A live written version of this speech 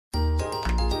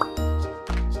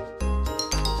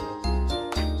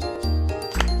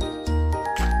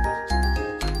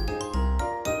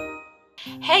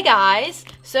Hey guys!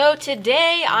 So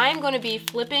today I'm going to be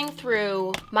flipping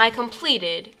through my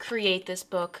completed Create This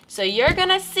book. So you're going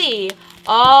to see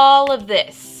all of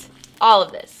this,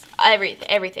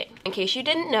 everything. In case you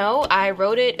didn't know, I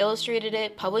wrote it, illustrated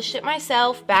it, published it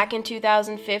myself back in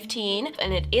 2015,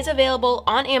 and it is available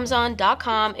on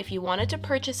Amazon.com if you wanted to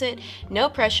purchase it. No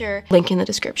pressure. Link in the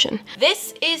description.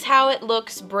 This is how it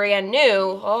looks brand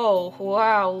new. Oh,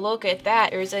 wow, look at that.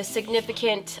 There's a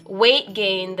significant weight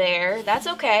gain there. That's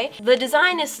okay. The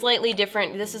design is slightly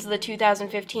different. This is the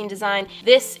 2015 design.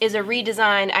 This is a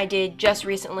redesign I did just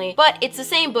recently, but it's the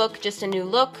same book, just a new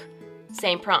look.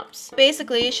 Same prompts.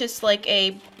 Basically, it's just like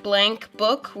a blank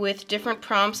book with different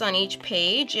prompts on each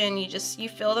page, and you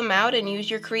fill them out and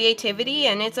use your creativity,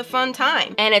 and it's a fun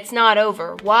time. And it's not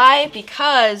over. Why?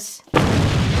 Because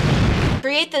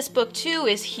Create This Book 2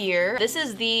 is here. This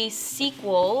is the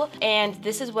sequel, and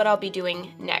this is what I'll be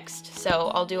doing next.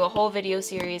 So I'll do a whole video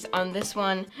series on this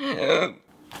one.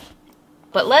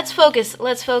 But let's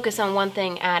focus on one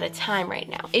thing at a time right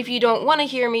now. If you don't want to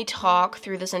hear me talk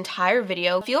through this entire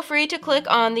video, feel free to click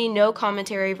on the no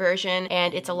commentary version,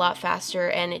 and it's a lot faster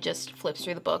and it just flips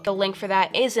through the book. The link for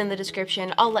that is in the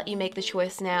description. I'll let you make the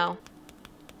choice now.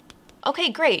 Okay,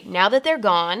 great. Now that they're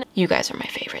gone, you guys are my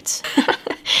favorites.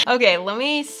 Okay, let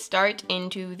me start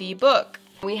into the book.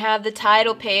 We have the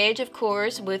title page, of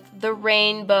course, with the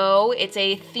rainbow. It's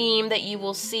a theme that you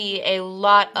will see a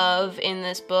lot of in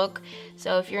this book.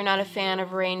 So if you're not a fan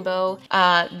of rainbow,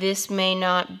 this may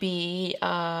not be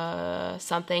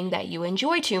something that you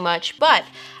enjoy too much, but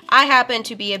I happen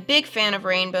to be a big fan of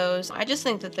rainbows. I just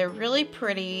think that they're really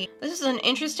pretty. This is an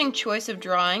interesting choice of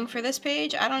drawing for this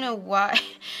page. I don't know why,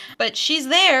 but she's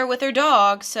there with her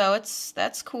dog, so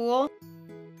that's cool.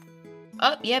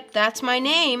 Oh, yep, that's my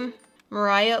name.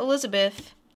 Mariah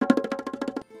Elizabeth.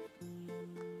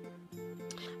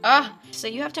 So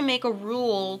you have to make a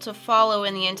rule to follow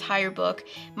in the entire book.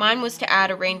 Mine was to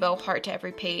add a rainbow heart to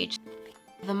every page.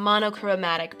 The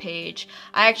monochromatic page.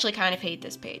 I actually kind of hate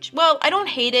this page. Well, I don't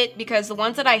hate it because the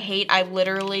ones that I hate, I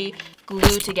literally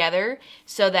glue together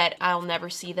so that I'll never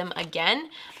see them again.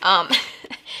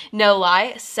 No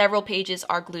lie, several pages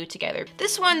are glued together.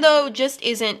 This one though just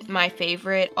isn't my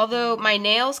favorite. Although my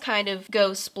nails kind of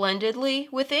go splendidly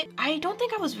with it, I don't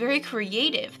think I was very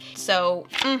creative. So,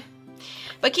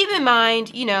 But keep in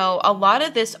mind, you know, a lot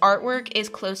of this artwork is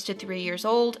close to 3 years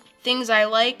old. Things I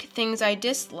like, things I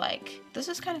dislike. This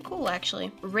is kind of cool,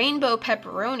 actually. Rainbow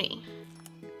pepperoni.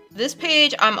 This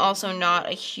page I'm also not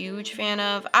a huge fan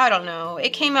of. I don't know.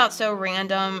 It came out so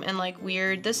random and like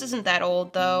weird. This isn't that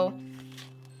old though.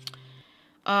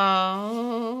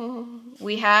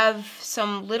 We have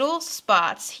some little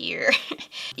spots here.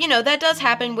 You know, that does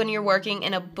happen when you're working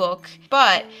in a book,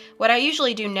 but what I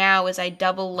usually do now is I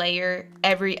double layer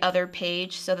every other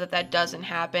page so that that doesn't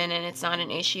happen and it's not an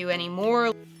issue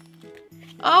anymore.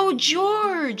 Oh,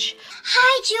 George!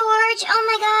 Hi, George! Oh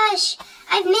my gosh!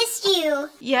 I've missed you!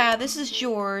 Yeah, this is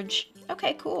George.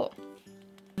 Okay, cool.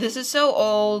 This is so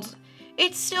old.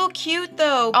 It's still cute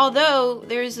though, although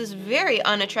there's this very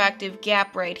unattractive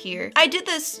gap right here. I did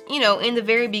this, you know, in the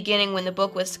very beginning when the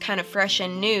book was kind of fresh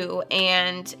and new,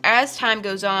 and as time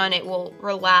goes on, it will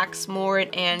relax more,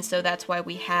 and so that's why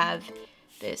we have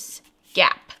this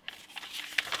gap.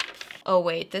 Oh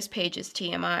wait, this page is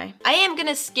TMI. I am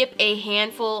gonna skip a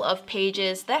handful of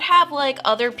pages that have like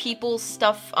other people's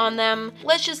stuff on them.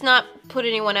 Let's just not put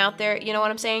anyone out there, you know what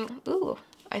I'm saying? Ooh,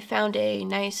 I found a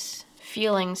nice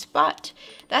feeling spot.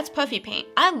 That's puffy paint.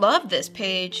 I love this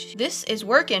page. This is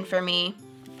working for me.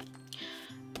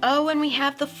 Oh, and we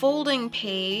have the folding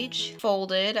page.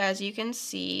 Folded, as you can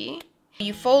see.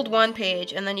 You fold one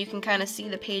page and then you can kind of see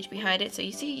the page behind it. So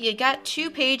you see you got two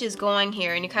pages going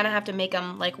here and you kind of have to make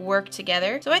them like work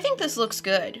together. So I think this looks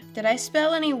good. Did I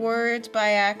spell any words by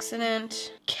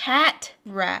accident? Cat,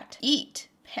 rat, eat,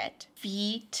 pet,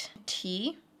 feet,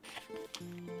 tea.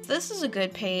 This is a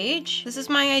good page. This is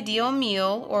my ideal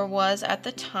meal, or was at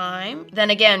the time.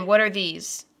 Then again, what are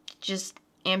these? Just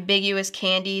ambiguous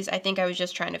candies. I think I was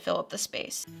just trying to fill up the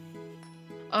space.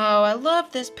 Oh, I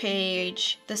love this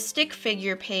page. The stick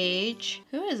figure page.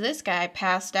 Who is this guy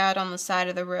passed out on the side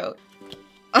of the road?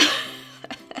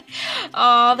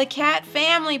 Oh, the cat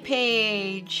family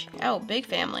page. Oh, big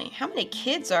family. How many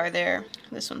kids are there?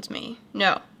 This one's me.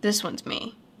 No, this one's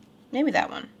me. Maybe that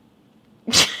one.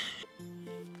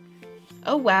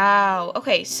 Oh, wow.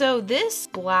 Okay, so this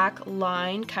black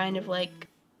line kind of like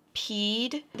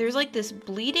peed. There's like this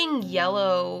bleeding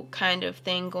yellow kind of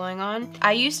thing going on.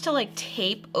 I used to like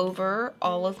tape over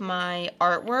all of my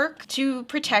artwork to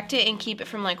protect it and keep it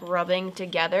from like rubbing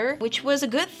together, which was a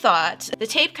good thought. The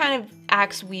tape kind of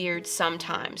acts weird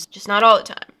sometimes, just not all the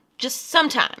time. Just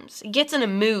sometimes. It gets in a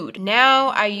mood. Now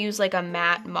I use like a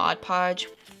matte Mod Podge.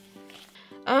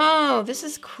 Oh, this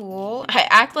is cool. I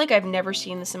act like I've never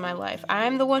seen this in my life.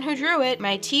 I'm the one who drew it.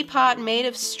 My teapot made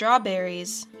of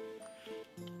strawberries.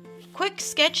 Quick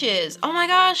sketches. Oh my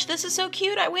gosh, this is so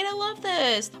cute. Wait, I love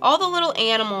this. All the little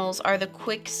animals are the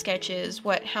quick sketches.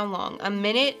 What, how long? A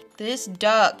minute? This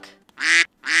duck.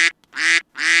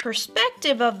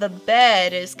 Perspective of the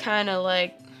bed is kind of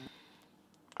like,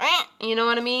 you know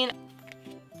what I mean?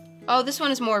 Oh, this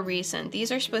one is more recent.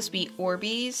 These are supposed to be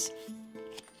Orbeez.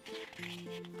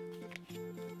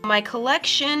 My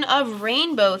collection of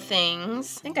rainbow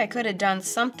things. I think I could have done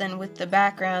something with the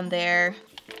background there.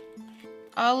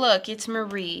 Oh look, it's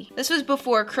Marie. This was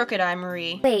before Crooked Eye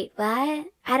Marie. Wait, what?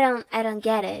 I don't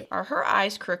get it. Are her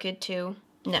eyes crooked too?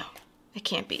 No, it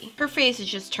can't be. Her face is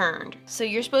just turned. So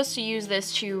you're supposed to use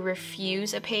this to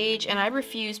refuse a page, and I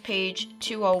refuse page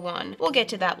 201. We'll get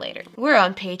to that later. We're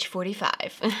on page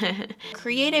 45.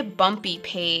 Create a bumpy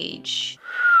page.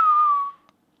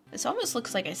 This almost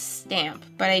looks like a stamp,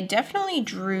 but I definitely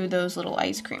drew those little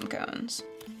ice cream cones.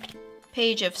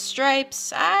 Page of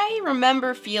stripes. I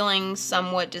remember feeling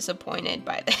somewhat disappointed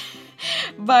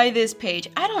by this page.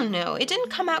 I don't know. It didn't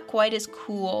come out quite as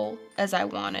cool as I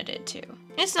wanted it to.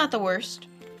 It's not the worst.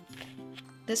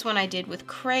 This one I did with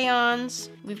crayons.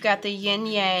 We've got the yin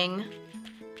yang.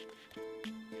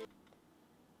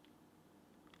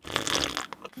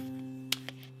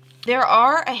 There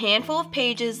are a handful of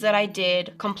pages that I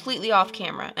did completely off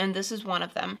camera, and this is one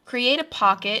of them. Create a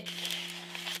pocket,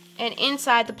 and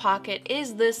inside the pocket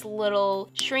is this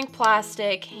little shrink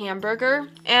plastic hamburger.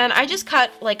 And I just cut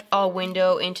like a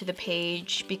window into the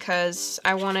page because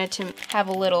I wanted to have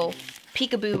a little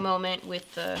peekaboo moment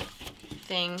with the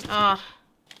thing. Ah,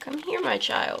 come here, my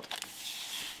child.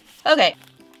 Okay.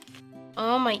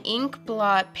 Oh, my ink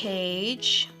blot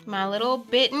page. My little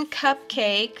bitten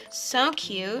cupcake. So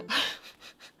cute.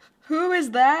 Who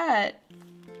is that?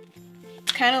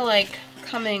 It's kind of like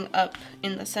coming up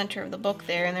in the center of the book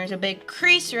there, and there's a big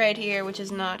crease right here, which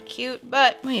is not cute,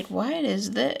 but wait, what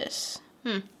is this?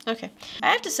 Okay. I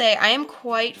have to say, I am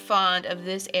quite fond of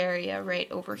this area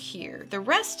right over here. The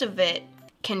rest of it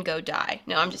can go die.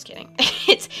 No, I'm just kidding.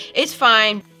 It's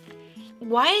fine.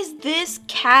 Why is this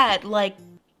cat like...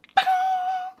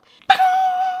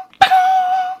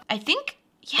 I think,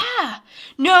 yeah.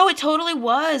 No, it totally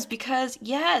was, because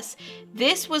yes,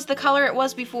 this was the color it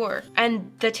was before, and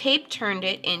the tape turned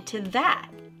it into that.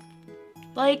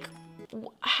 Like,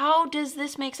 how does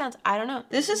this make sense? I don't know.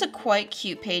 This is a quite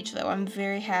cute page though. I'm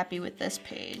very happy with this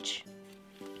page.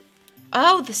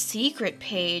 Oh, the secret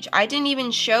page. I didn't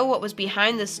even show what was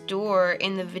behind this door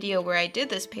in the video where I did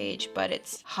this page, but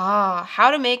it's how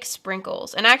to make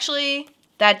sprinkles. And actually,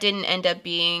 that didn't end up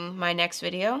being my next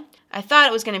video. I thought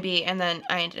it was gonna be, and then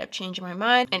I ended up changing my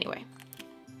mind. Anyway.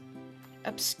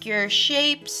 Obscure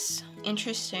shapes.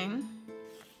 Interesting.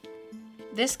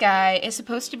 This guy is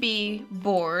supposed to be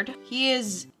bored. He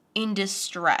is in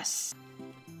distress.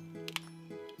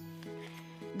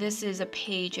 This is a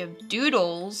page of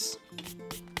doodles.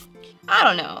 I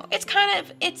don't know.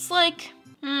 It's like,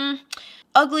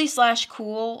 ugly /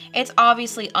 cool. It's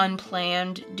obviously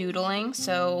unplanned doodling,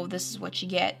 so this is what you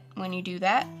get when you do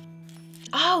that.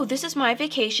 Oh, this is my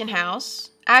vacation house.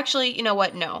 Actually, you know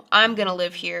what? No, I'm gonna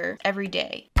live here every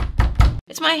day.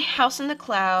 It's my house in the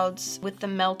clouds with the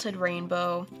melted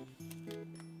rainbow.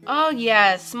 Oh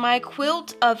yes, my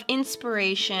quilt of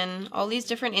inspiration. All these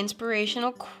different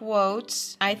inspirational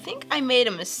quotes. I think I made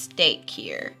a mistake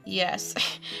here. Yes.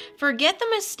 Forget the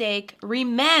mistake.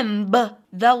 Remember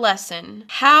the lesson.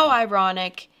 How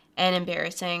ironic and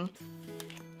embarrassing.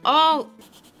 Oh.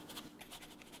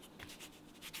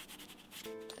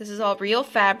 This is all real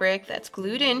fabric that's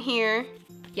glued in here.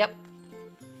 Yep.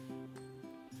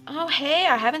 Oh, hey,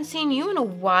 I haven't seen you in a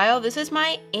while. This is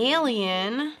my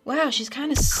alien. Wow, she's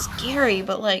kind of scary,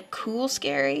 but like cool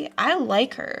scary. I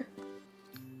like her.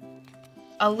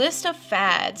 A list of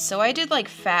fads. So I did like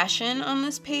fashion on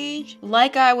this page.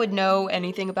 Like I would know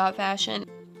anything about fashion.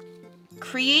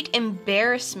 Create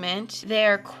embarrassment.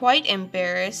 They're quite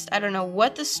embarrassed. I don't know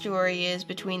what the story is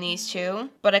between these two,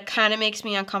 but it kind of makes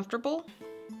me uncomfortable.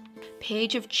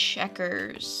 Page of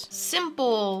checkers.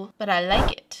 Simple, but I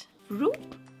like it.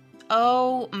 Roop.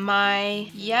 Oh my,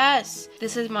 yes.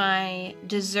 This is my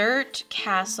dessert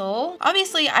castle.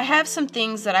 Obviously, I have some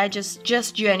things that I just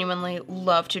genuinely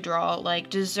love to draw, like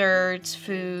desserts,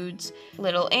 foods,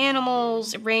 little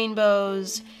animals,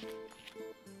 rainbows,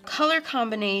 color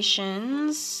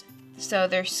combinations. So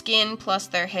their skin plus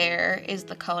their hair is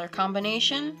the color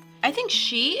combination. I think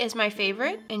she is my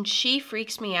favorite, and she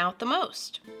freaks me out the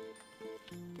most.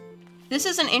 This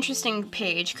is an interesting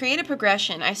page. Create a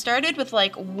progression. I started with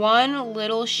like one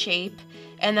little shape,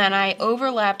 and then I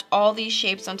overlapped all these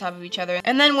shapes on top of each other.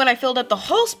 And then when I filled up the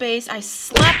whole space, I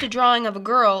slapped a drawing of a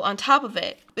girl on top of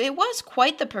it. It was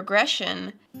quite the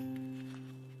progression.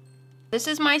 This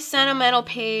is my sentimental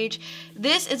page.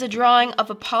 This is a drawing of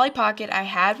a Polly Pocket I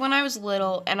had when I was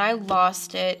little, and I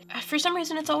lost it. For some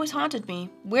reason, it's always haunted me.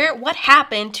 What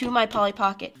happened to my Polly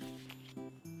Pocket?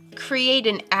 Create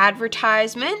an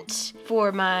advertisement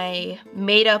for my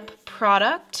made-up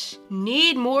product.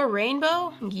 Need more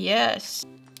rainbow? Yes.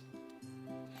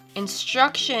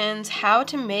 Instructions, how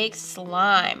to make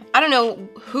slime. I don't know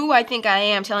who I think I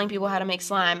am telling people how to make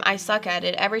slime. I suck at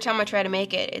it. Every time I try to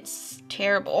make it, it's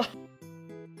terrible.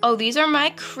 Oh, these are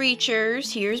my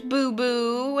creatures. Here's Boo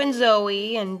Boo and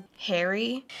Zoe and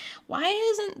Harry. Why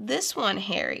isn't this one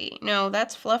Harry? No,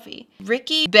 that's Fluffy.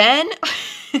 Ricky, Ben?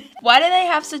 Why do they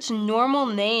have such normal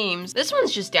names? This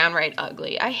one's just downright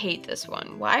ugly. I hate this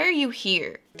one. Why are you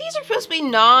here? These are supposed to be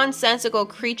nonsensical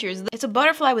creatures. It's a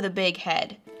butterfly with a big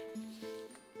head.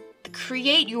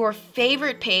 Create your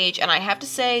favorite page, and I have to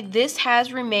say this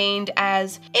has remained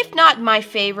as, if not my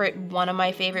favorite, one of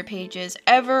my favorite pages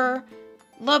ever.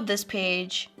 Love this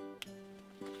page.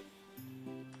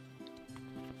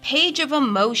 Page of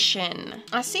emotion.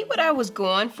 I see what I was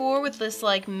going for with this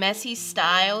like messy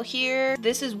style here.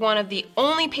 This is one of the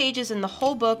only pages in the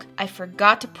whole book I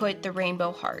forgot to put the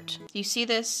rainbow heart. You see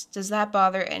this? Does that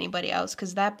bother anybody else?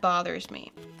 Because that bothers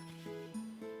me.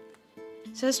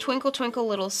 It says Twinkle Twinkle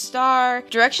Little Star.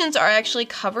 Directions are actually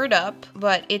covered up,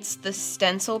 but it's the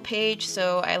stencil page,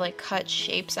 so I like cut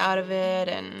shapes out of it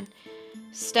and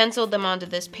stenciled them onto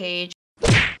this page.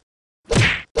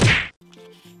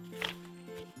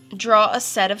 Draw a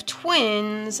set of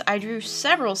twins. I drew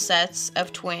several sets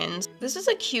of twins. This is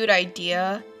a cute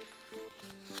idea.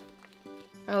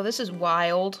 Oh, this is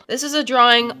wild. This is a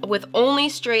drawing with only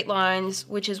straight lines,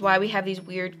 which is why we have these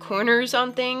weird corners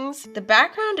on things. The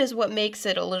background is what makes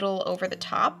it a little over the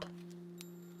top.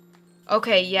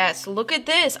 Okay, yes, look at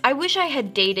this. I wish I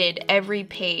had dated every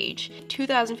page.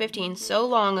 2015, so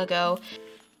long ago.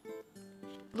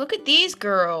 Look at these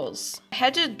girls. I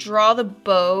had to draw the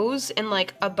bows in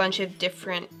like a bunch of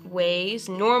different ways.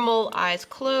 Normal, eyes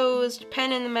closed,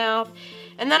 pen in the mouth.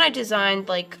 And then I designed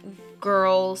like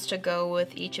girls to go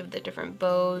with each of the different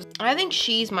bows. I think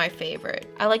she's my favorite.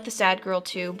 I like the sad girl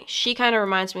too. She kind of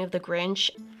reminds me of the Grinch.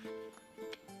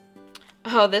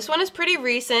 Oh, this one is pretty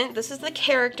recent. This is the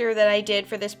character that I did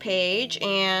for this page,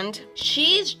 and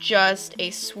she's just a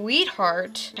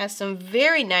sweetheart. Has some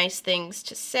very nice things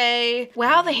to say.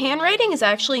 Wow, the handwriting is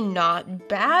actually not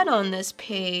bad on this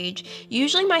page.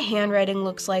 Usually my handwriting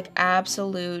looks like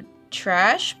absolute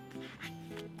trash.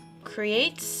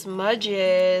 Create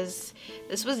smudges.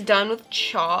 This was done with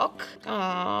chalk.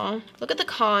 Aww, look at the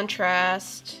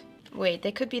contrast. Wait,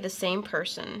 they could be the same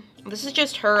person. This is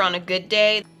just her on a good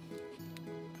day.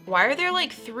 Why are there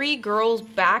like 3 girls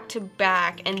back to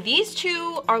back? And these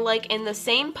two are like in the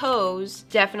same pose.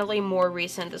 Definitely more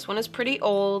recent. This one is pretty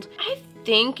old. I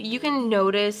think you can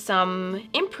notice some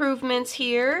improvements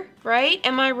here, right?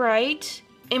 Am I right?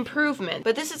 Improvement.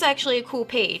 But this is actually a cool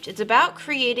page. It's about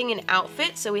creating an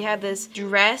outfit. So we have this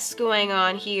dress going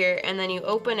on here, and then you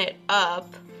open it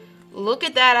up. Look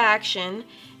at that action.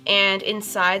 And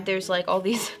inside there's like all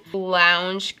these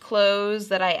lounge clothes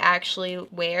that I actually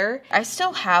wear. I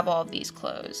still have all these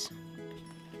clothes.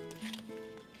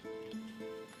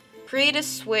 Create a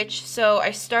switch. So I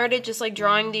started just like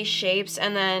drawing these shapes,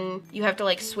 and then you have to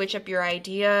like switch up your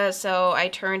idea. So I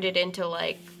turned it into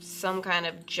like some kind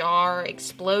of jar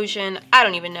explosion. I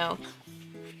don't even know.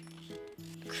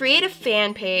 Create a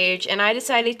fan page, and I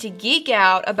decided to geek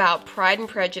out about Pride and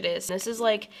Prejudice. This is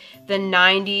like the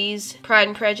 90s Pride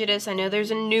and Prejudice. I know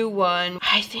there's a new one.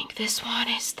 I think this one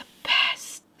is the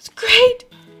best. It's great.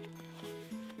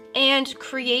 And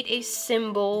create a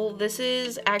symbol. This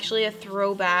is actually a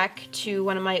throwback to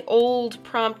one of my old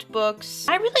prompt books.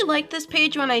 I really liked this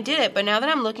page when I did it, but now that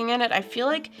I'm looking at it, I feel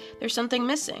like there's something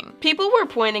missing. People were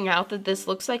pointing out that this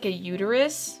looks like a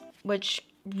uterus, which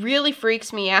really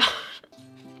freaks me out.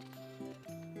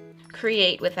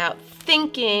 create without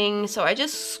thinking, so I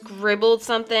just scribbled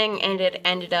something and it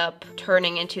ended up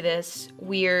turning into this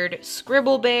weird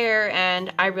scribble bear,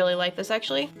 and I really like this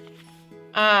actually.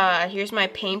 Here's my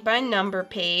paint by number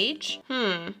page.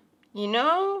 You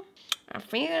know, I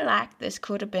feel like this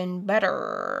could have been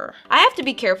better. I have to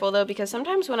be careful though, because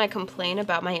sometimes when I complain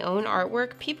about my own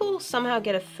artwork, people somehow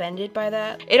get offended by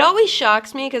that. It always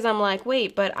shocks me because I'm like,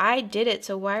 wait, but I did it,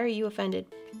 so why are you offended?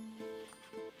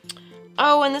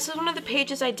 Oh, and this is one of the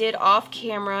pages I did off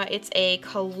camera. It's a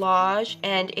collage,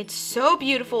 and it's so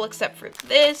beautiful except for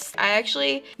this. I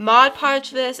actually Mod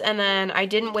Podged this, and then I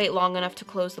didn't wait long enough to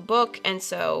close the book, and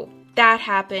so that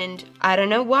happened. I don't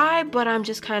know why, but I'm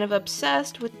just kind of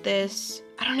obsessed with this.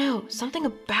 I don't know, something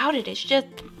about it. It's just...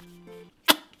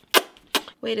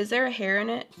 Wait, is there a hair in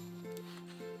it?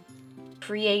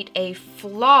 Create a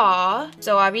flaw.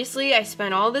 So obviously I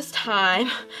spent all this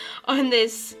time on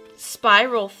this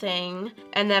spiral thing,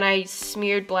 and then I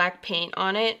smeared black paint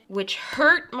on it, which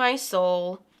hurt my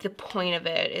soul. The point of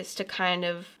it is to kind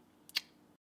of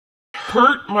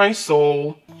hurt my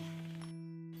soul.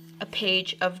 A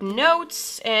page of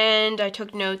notes, and I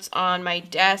took notes on my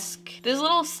desk. This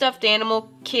little stuffed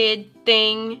animal kid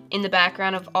thing in the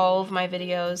background of all of my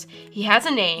videos, he has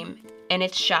a name, and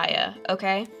it's Shia,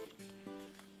 okay?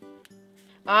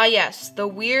 Ah yes, the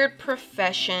weird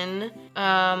profession,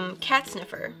 cat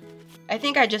sniffer. I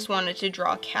think I just wanted to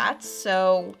draw cats,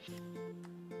 so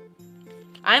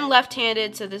I'm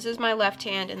left-handed, so this is my left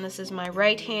hand and this is my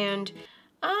right hand.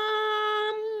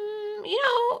 You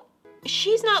know,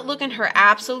 she's not looking her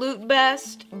absolute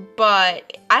best,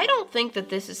 but I don't think that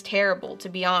this is terrible, to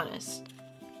be honest.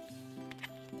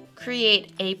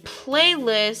 Create a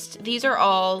playlist. These are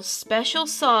all special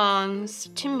songs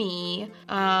to me.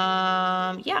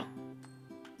 Yeah.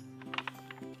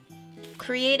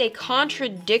 Create a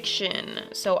contradiction.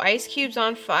 So Ice Cube's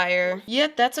on fire.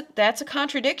 Yep, that's a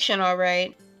contradiction, all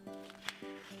right.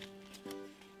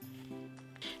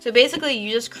 So basically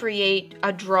you just create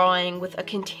a drawing with a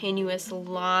continuous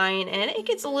line, and it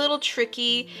gets a little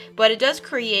tricky, but it does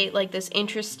create like this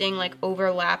interesting, like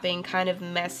overlapping kind of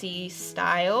messy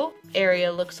style.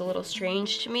 Area looks a little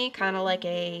strange to me, kind of like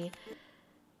a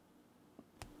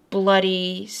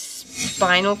bloody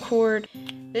spinal cord.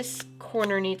 This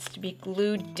corner needs to be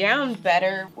glued down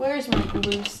better. Where's my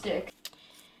glue stick?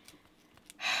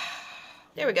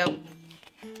 There we go.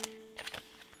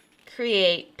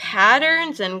 Create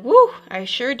patterns, and woo, I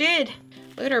sure did.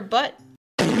 Look at her butt.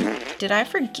 Did I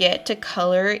forget to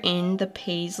color in the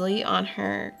paisley on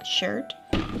her shirt?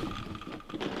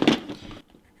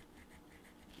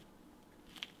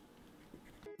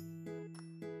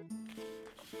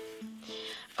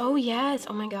 Oh yes,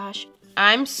 oh my gosh.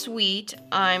 I'm sweet,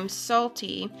 I'm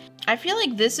salty. I feel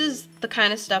like this is the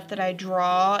kind of stuff that I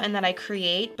draw and that I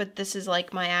create, but this is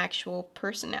like my actual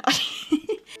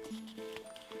personality.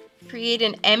 Create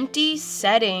an empty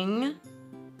setting.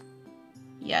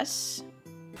 Yes.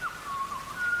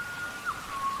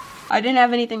 I didn't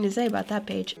have anything to say about that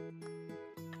page.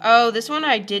 Oh, this one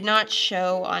I did not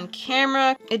show on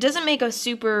camera. It doesn't make a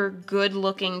super good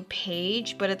looking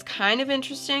page, but it's kind of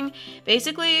interesting.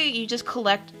 Basically, you just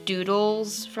collect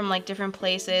doodles from like different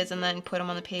places and then put them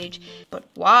on the page. But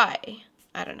why?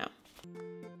 I don't know.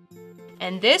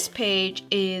 And this page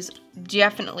is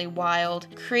definitely wild.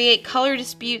 Create color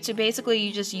dispute. So basically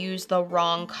you just use the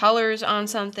wrong colors on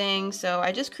something. So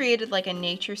I just created like a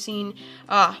nature scene.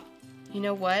 You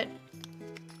know what?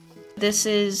 This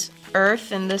is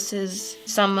Earth and this is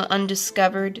some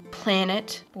undiscovered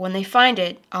planet. When they find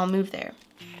it, I'll move there.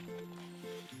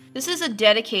 This is a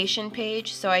dedication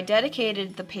page, so I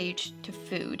dedicated the page to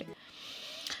food.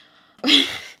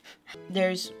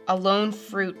 There's a lone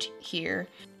fruit here.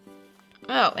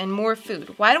 Oh, and more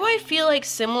food. Why do I feel like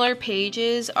similar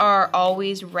pages are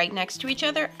always right next to each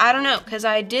other? I don't know, because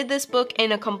I did this book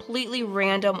in a completely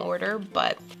random order,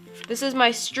 but this is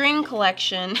my string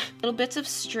collection. Little bits of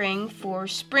string for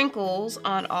sprinkles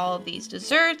on all of these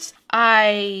desserts.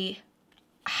 I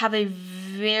have a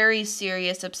very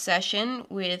serious obsession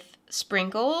with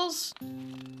sprinkles.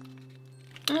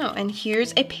 Oh, and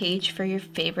here's a page for your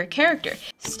favorite character.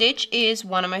 Stitch is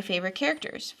one of my favorite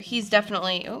characters. He's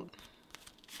definitely, oh.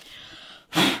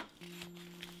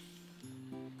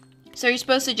 So you're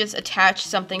supposed to just attach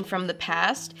something from the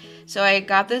past. So I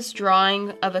got this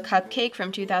drawing of a cupcake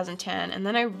from 2010 and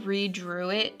then I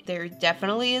redrew it. There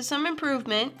definitely is some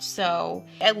improvement, so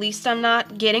at least I'm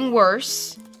not getting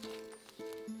worse.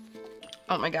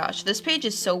 Oh my gosh, this page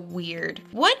is so weird.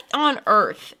 What on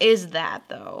earth is that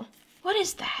though? What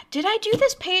is that? Did I do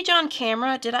this page on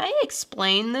camera? Did I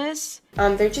explain this?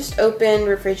 They're just open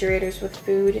refrigerators with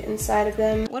food inside of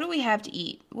them. What do we have to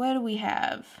eat? What do we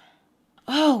have?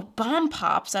 Oh, bomb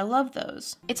pops. I love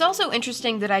those. It's also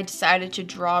interesting that I decided to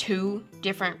draw 2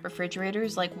 different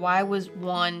refrigerators. Like, why was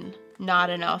one not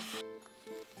enough?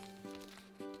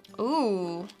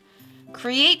 Ooh,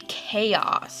 create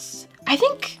chaos. I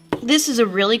think this is a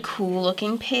really cool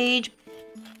looking page.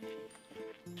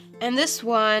 And this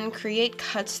one, create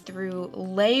cuts through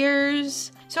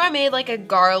layers. So I made like a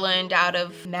garland out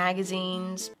of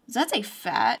magazines. Does that say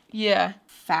fat? Yeah,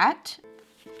 fat?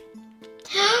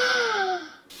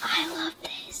 I love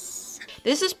this.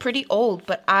 This is pretty old,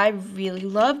 but I really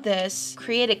love this.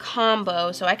 Create a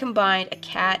combo, so I combined a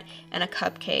cat and a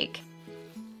cupcake.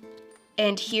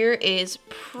 And here is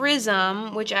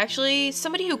Prism, which actually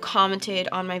somebody who commented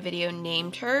on my video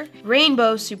named her.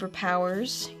 Rainbow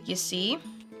superpowers, you see.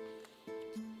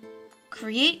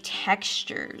 Create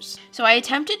textures. So I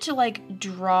attempted to like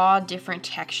draw different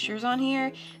textures on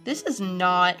here. This is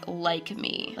not like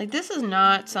me. Like, this is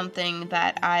not something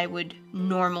that I would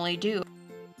normally do.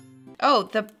 Oh,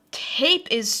 the tape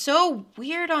is so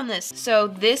weird on this. So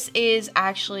this is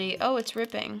actually, oh, it's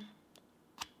ripping.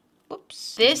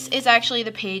 Whoops. This is actually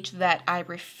the page that I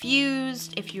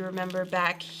refused. If you remember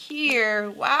back here,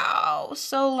 wow,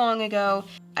 so long ago,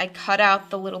 I cut out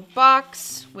the little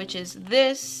box, which is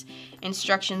this,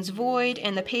 instructions void,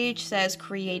 and the page says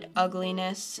create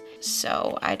ugliness.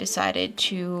 So I decided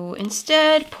to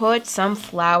instead put some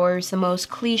flowers, the most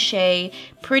cliche,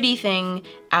 pretty thing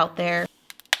out there.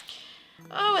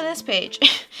 Oh, and this page.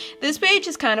 This page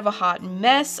is kind of a hot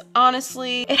mess,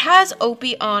 honestly. It has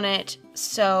Opie on it,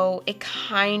 so it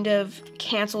kind of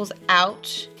cancels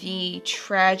out the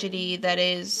tragedy that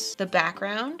is the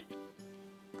background.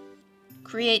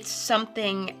 Create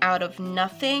something out of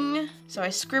nothing. So I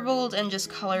scribbled and just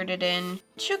colored it in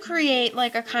to create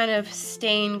like a kind of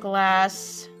stained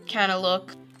glass kind of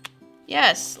look.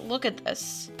 Yes, look at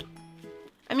this.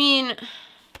 I mean,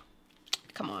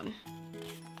 come on.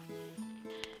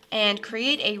 And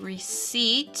create a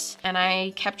receipt, and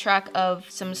I kept track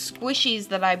of some squishies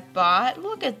that I bought.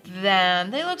 Look at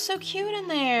them, they look so cute in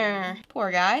there.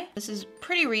 Poor guy. This is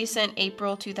pretty recent,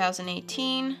 April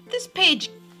 2018. This page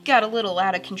got a little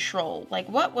out of control. Like,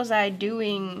 what was I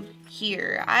doing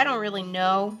here? I don't really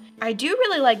know. I do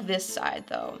really like this side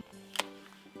though.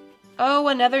 Oh,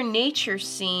 another nature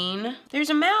scene. There's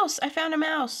a mouse, I found a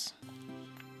mouse.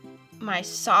 My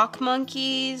sock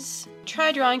monkeys.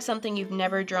 Try drawing something you've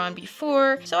never drawn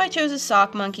before. So I chose a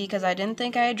sock monkey because I didn't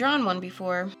think I had drawn one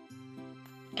before.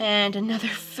 And another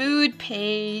food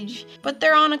page, but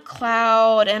they're on a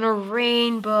cloud and a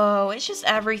rainbow. It's just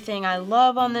everything I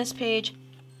love on this page.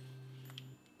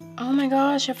 Oh my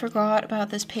gosh, I forgot about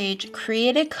this page.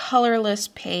 Create a colorless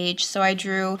page. So I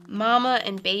drew Mama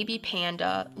and Baby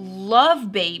Panda.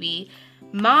 Love Baby.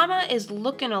 Mama is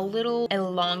looking a little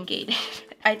elongated.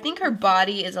 I think her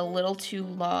body is a little too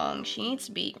long. She needs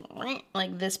to be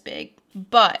like this big,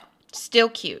 but still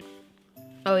cute.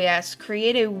 Oh yes,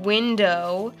 create a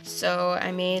window. So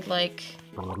I made like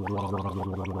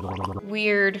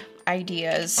weird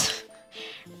ideas.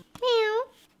 Meow.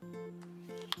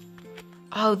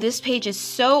 Oh, this page is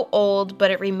so old,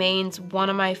 but it remains one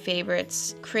of my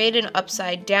favorites. Create an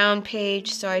upside down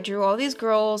page. So I drew all these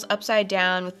girls upside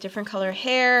down with different color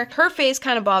hair. Her face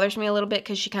kind of bothers me a little bit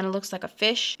because she kind of looks like a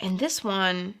fish. And this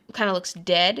one kind of looks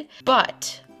dead,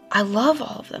 but I love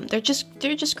all of them. They're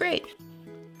just great.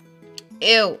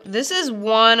 Ew, this is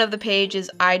one of the pages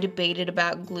I debated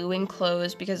about gluing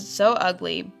closed because it's so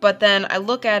ugly, but then I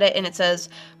look at it and it says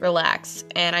relax,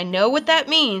 and I know what that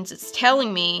means. It's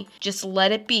telling me just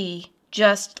let it be,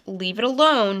 just leave it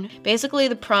alone. Basically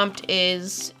the prompt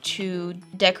is to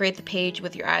decorate the page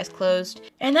with your eyes closed,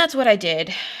 and that's what I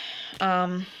did.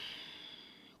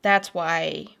 That's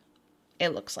why it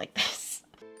looks like this.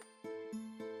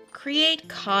 Create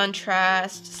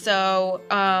contrast. So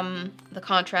the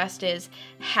contrast is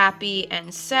happy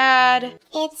and sad.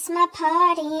 It's my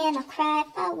party and I'll cry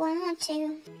if I want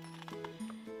to.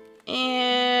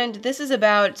 And this is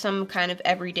about some kind of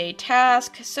everyday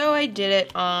task, so I did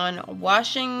it on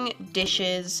washing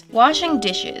dishes. Washing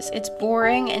dishes, it's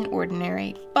boring and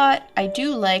ordinary, but I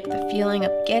do like the feeling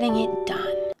of getting it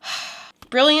done.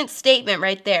 Brilliant statement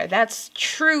right there. That's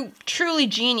truly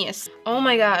genius. Oh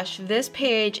my gosh, this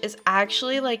page is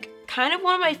actually like kind of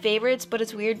one of my favorites, but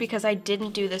it's weird because I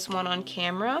didn't do this one on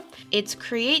camera. It's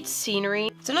create scenery.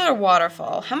 It's another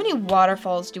waterfall. How many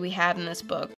waterfalls do we have in this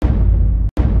book?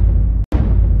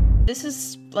 This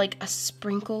is like a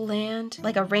sprinkle land,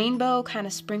 like a rainbow kind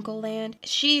of sprinkle land.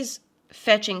 She's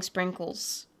fetching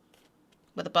sprinkles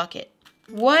with a bucket.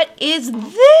 What is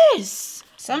this?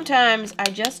 Sometimes I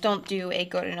just don't do a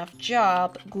good enough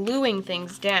job gluing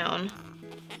things down.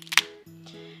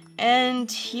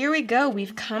 And here we go.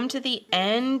 We've come to the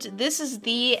end. This is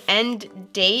the end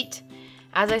date.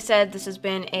 As I said, this has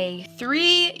been a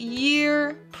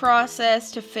 3-year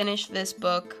process to finish this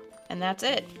book, and that's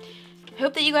it.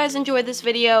 Hope that you guys enjoyed this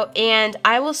video, and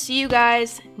I will see you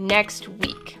guys next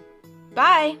week.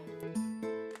 Bye!